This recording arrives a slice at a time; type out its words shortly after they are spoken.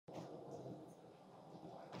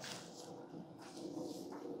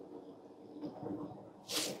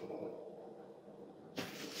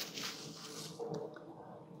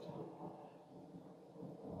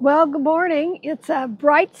Well, good morning. It's a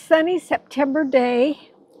bright, sunny September day,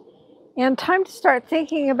 and time to start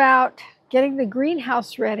thinking about getting the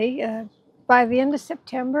greenhouse ready. By the end of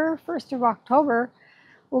September, 1st of October,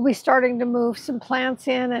 we'll be starting to move some plants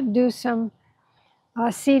in and do some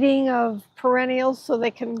seeding of perennials so they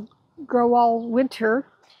can grow all winter.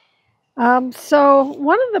 So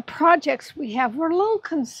one of the projects we have, we're a little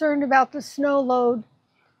concerned about the snow load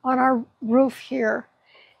on our roof here.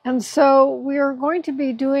 And so we are going to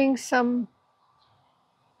be doing some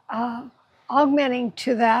augmenting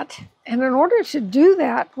to that. And in order to do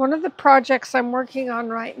that, one of the projects I'm working on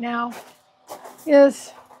right now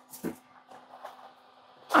is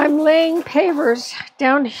I'm laying pavers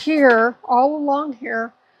down here, all along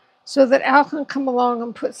here, so that Al can come along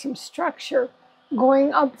and put some structure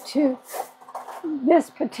going up to this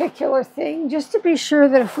particular thing, just to be sure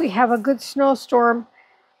that if we have a good snowstorm,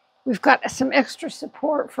 we've got some extra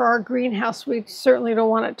support for our greenhouse. We certainly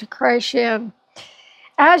don't want it to crash in.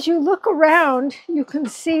 As you look around, you can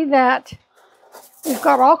see that we've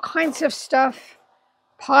got all kinds of stuff,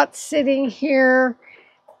 pots sitting here,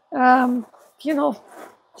 stuff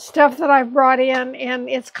that I've brought in, and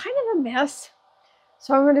it's kind of a mess.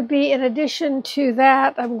 So I'm going to be, in addition to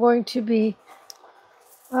that, I'm going to be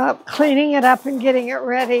cleaning it up and getting it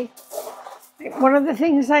ready. One of the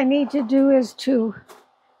things I need to do is to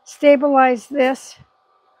stabilize this.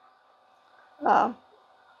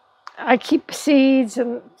 I keep seeds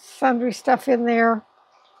and sundry stuff in there.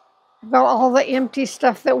 I've got all the empty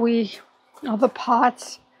stuff that all the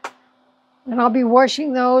pots, and I'll be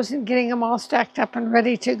washing those and getting them all stacked up and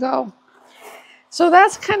ready to go. So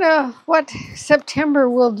that's kind of what September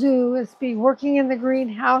will do, is be working in the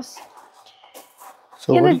greenhouse.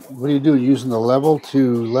 So what do you do? Using the level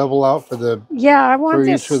to level out for the... Yeah, I want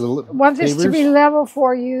this to be level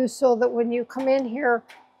for you so that when you come in here,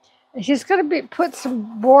 she's going to put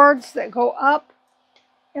some boards that go up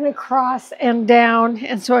and across and down.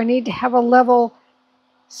 And so I need to have a level,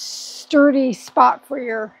 sturdy spot for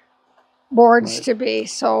your boards to be.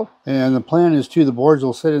 So. And the plan is too, the boards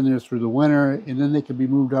will sit in there through the winter, and then they can be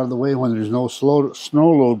moved out of the way when there's no snow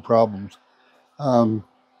load problems.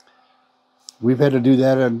 We've had to do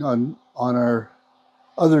that on our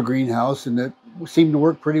other greenhouse, and it seemed to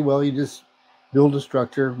work pretty well. You just build a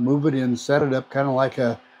structure, move it in, set it up kind of like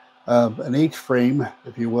an H-frame,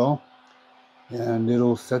 if you will, and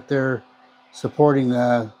it'll sit there supporting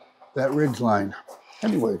that ridge line.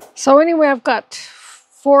 Anyway. So anyway, I've got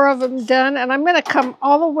 4 of them done, and I'm going to come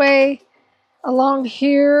all the way along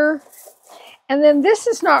here. And then this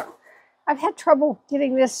is not... I've had trouble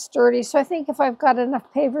getting this sturdy, so I think if I've got enough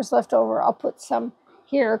pavers left over, I'll put some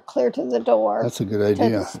here clear to the door. That's a good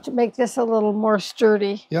idea. To make this a little more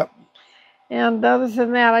sturdy. Yep. And other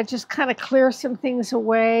than that, I just kind of clear some things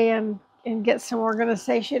away and get some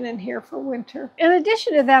organization in here for winter. In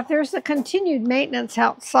addition to that, there's the continued maintenance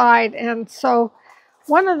outside. And so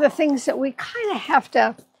one of the things that we kind of have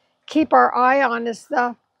to keep our eye on is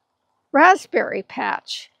the raspberry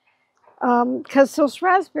patch. Because those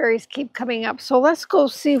raspberries keep coming up. So let's go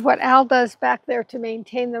see what Al does back there to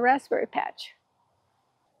maintain the raspberry patch.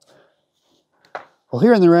 Well,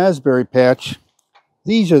 here in the raspberry patch,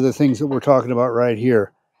 these are the things that we're talking about right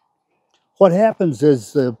here. What happens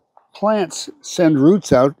is the plants send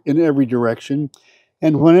roots out in every direction,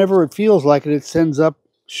 and whenever it feels like it, it sends up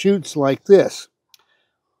shoots like this.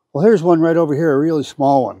 Well, here's one right over here, a really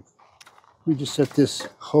small one. Let me just set this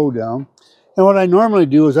hoe down. And what I normally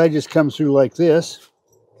do is I just come through like this,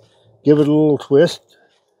 give it a little twist,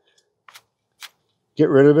 get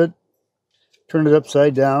rid of it, turn it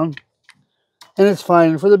upside down, and it's fine.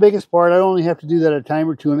 And for the biggest part, I only have to do that a time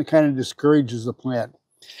or two, and it kind of discourages the plant.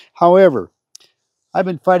 However, I've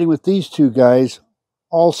been fighting with these 2 guys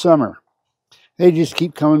all summer. They just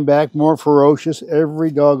keep coming back more ferocious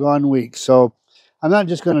every doggone week. So I'm not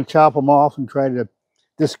just going to chop them off and try to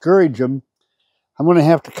discourage them. I'm going to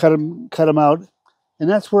have to cut them out, and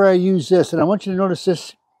that's where I use this. And I want you to notice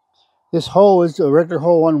this hoe is a regular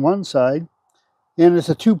hoe on one side, and it's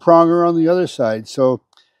a 2-pronger on the other side. So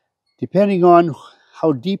depending on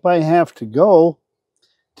how deep I have to go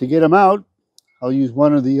to get them out, I'll use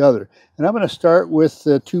one or the other. And I'm going to start with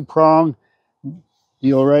the 2-prong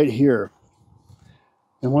deal right here.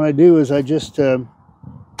 And what I do is I just...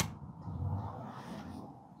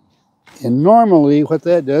 And normally what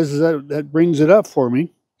that does is that brings it up for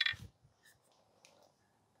me.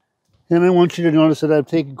 And I want you to notice that I've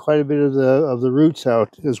taken quite a bit of the roots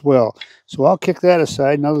out as well. So I'll kick that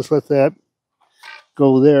aside, and I'll just let that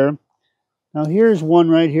go there. Now here's one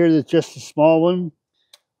right here that's just a small one.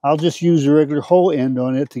 I'll just use the regular hoe end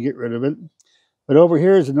on it to get rid of it. But over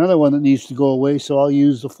here is another one that needs to go away, so I'll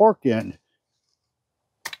use the forked end.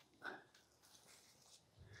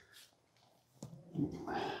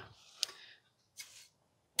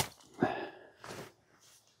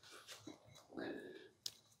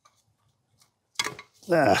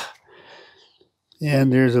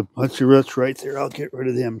 And there's a bunch of roots right there. I'll get rid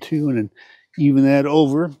of them too and then even that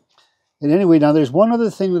over. And anyway, now there's one other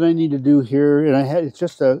thing that I need to do here, and it's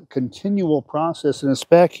just a continual process, and it's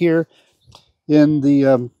back here in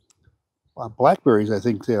the blackberries, I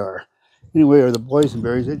think they are. Anyway, or the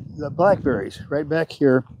boysenberries, the blackberries, right back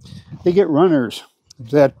here, they get runners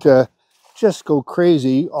that just go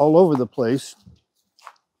crazy all over the place.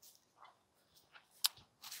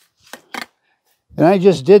 And I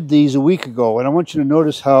just did these a week ago, and I want you to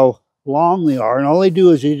notice how long they are. And all they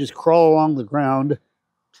do is they just crawl along the ground,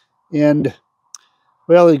 and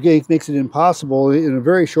well, it makes it impossible in a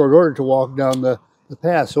very short order to walk down the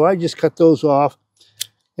path. So I just cut those off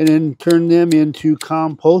and then turn them into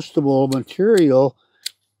compostable material.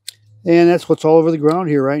 And that's what's all over the ground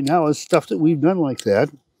here right now is stuff that we've done like that.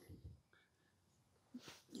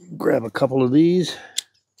 Grab a couple of these.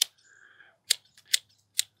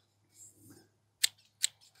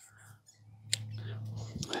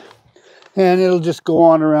 And it'll just go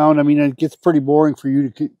on around. I mean, it gets pretty boring for you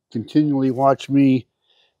to continually watch me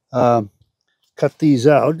cut these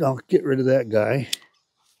out. I'll get rid of that guy.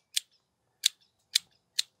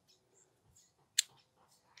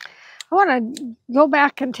 I want to go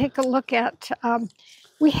back and take a look at,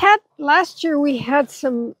 last year we had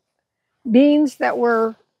some beans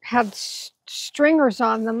that had stringers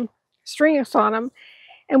on them,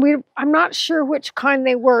 and I'm not sure which kind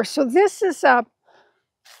they were. So this is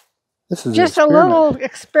just a little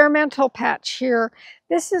experimental patch here.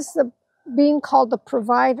 This is the bean called the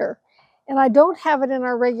Provider, and I don't have it in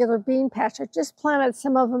our regular bean patch. I just planted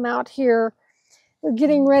some of them out here. They're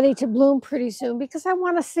getting ready to bloom pretty soon because I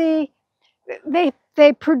want to see.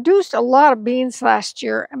 They produced a lot of beans last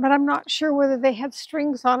year, but I'm not sure whether they had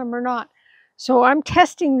strings on them or not. So I'm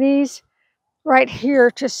testing these right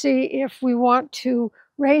here to see if we want to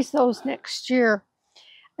raise those next year.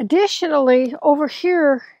 Additionally, over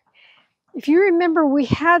here, if you remember, we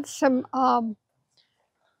had some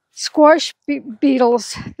squash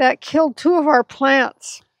beetles that killed 2 of our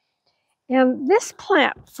plants. And this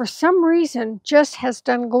plant, for some reason, just has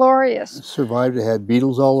done glorious. It survived. It had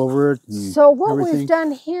beetles all over it. So what we've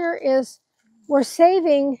done here is we're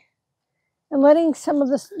saving and letting some of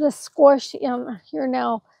this squash in here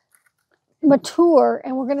now mature,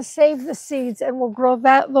 and we're going to save the seeds, and we'll grow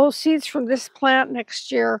those seeds from this plant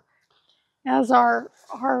next year as our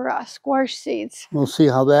squash seeds. We'll see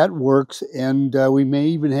how that works, and we may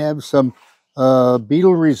even have some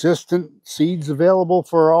beetle-resistant seeds available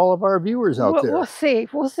for all of our viewers out there. We'll see.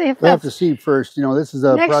 We'll see if we have to see first. You know, this is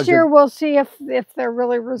a next project. year. We'll see if they're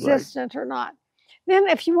really resistant or not. Then,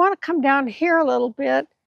 if you want to come down here a little bit.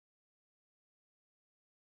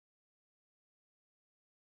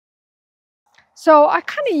 So I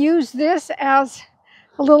kind of use this as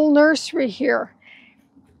a little nursery here.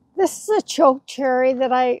 This is a choke cherry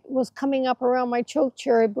that I was coming up around my choke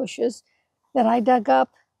cherry bushes that I dug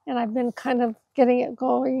up, and I've been kind of getting it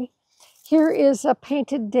going. Here is a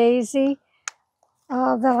painted daisy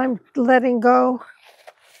that I'm letting go.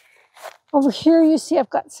 Over here you see I've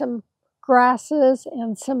got some grasses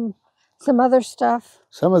and some other stuff.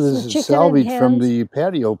 Some of this is salvaged from the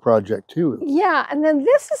patio project too. Yeah, and then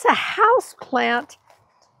this is a house plant,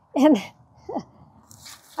 and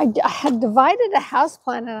I had divided a house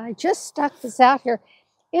plant and I just stuck this out here.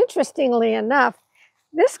 Interestingly enough,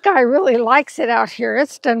 this guy really likes it out here.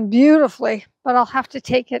 It's done beautifully, but I'll have to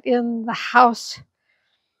take it in the house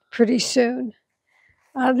pretty soon.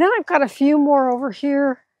 Then I've got a few more over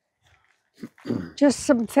here, just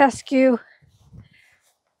some fescue,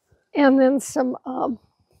 and then some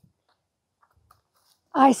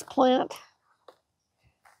ice plant.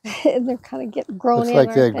 They're kind of getting grown in. Looks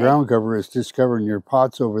like that ground cover is just covering your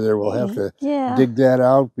pots over there. We'll have to dig that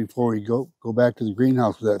out before we go back to the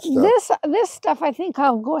greenhouse with that stuff. This stuff I think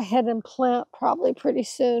I'll go ahead and plant probably pretty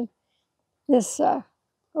soon. This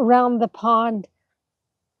around the pond.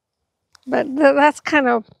 But that's kind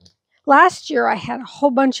of, last year I had a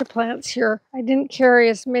whole bunch of plants here. I didn't carry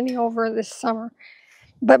as many over this summer.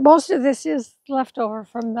 But most of this is leftover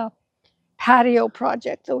from the patio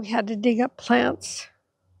project that we had to dig up plants.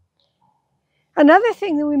 Another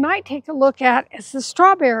thing that we might take a look at is the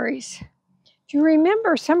strawberries. If you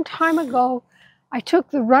remember, some time ago, I took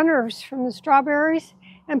the runners from the strawberries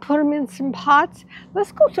and put them in some pots.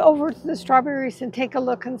 Let's go over to the strawberries and take a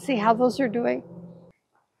look and see how those are doing.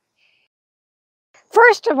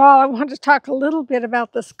 First of all, I want to talk a little bit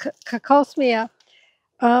about this cocosmia.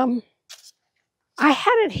 I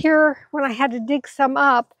had it here when I had to dig some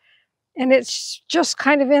up, and it's just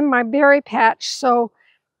kind of in my berry patch. So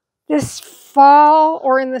this fall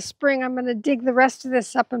or in the spring, I'm going to dig the rest of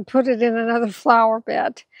this up and put it in another flower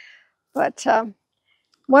bed. But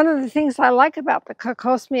one of the things I like about the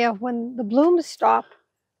cocosmia, when the blooms stop,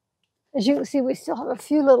 as you can see, we still have a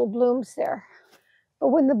few little blooms there. But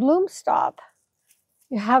when the blooms stop,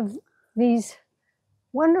 you have these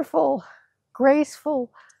wonderful,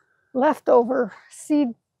 graceful, leftover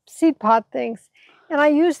seed pod things. And I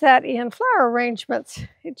use that in flower arrangements.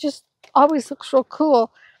 It just always looks real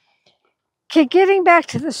cool. Okay, getting back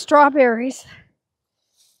to the strawberries.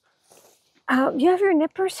 You have your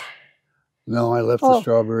nippers? No, I left the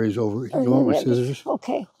strawberries over. You want my scissors?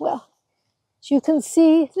 Okay, well, as you can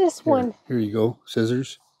see, this one. Here you go,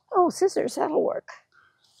 scissors. Oh, scissors, that'll work.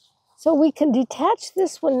 So we can detach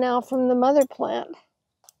this one now from the mother plant.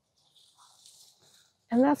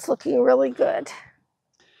 And that's looking really good.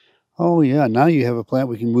 Oh yeah, now you have a plant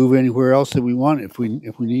we can move anywhere else that we want if we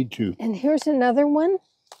need to. And here's another one.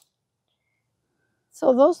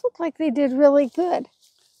 So those look like they did really good.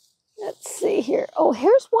 Let's see here. Oh,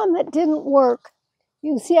 here's one that didn't work.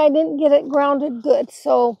 You can see I didn't get it grounded good,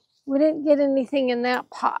 so we didn't get anything in that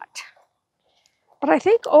pot. But I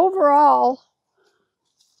think overall,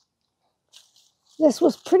 this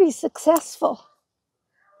was pretty successful.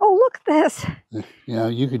 Oh, look at this. Yeah,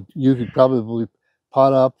 you could probably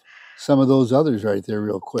pot up some of those others right there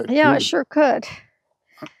real quick. Yeah, I sure could.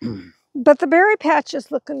 But the berry patch is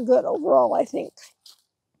looking good overall, I think.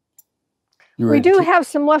 We do have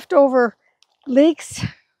some leftover leeks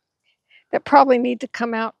that probably need to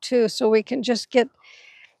come out too, so we can just get...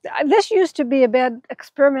 This used to be a bed,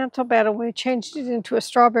 experimental bed, and we changed it into a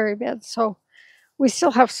strawberry bed, so we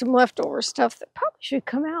still have some leftover stuff that probably should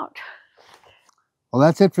come out. Well,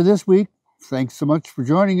 that's it for this week. Thanks so much for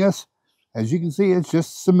joining us. As you can see, it's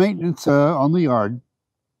just some maintenance on the yard.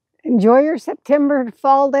 Enjoy your September to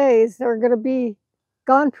fall days. They're going to be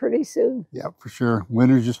gone pretty soon. Yeah, for sure.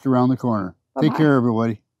 Winter's just around the corner. Bye-bye. Take care,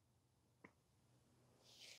 everybody.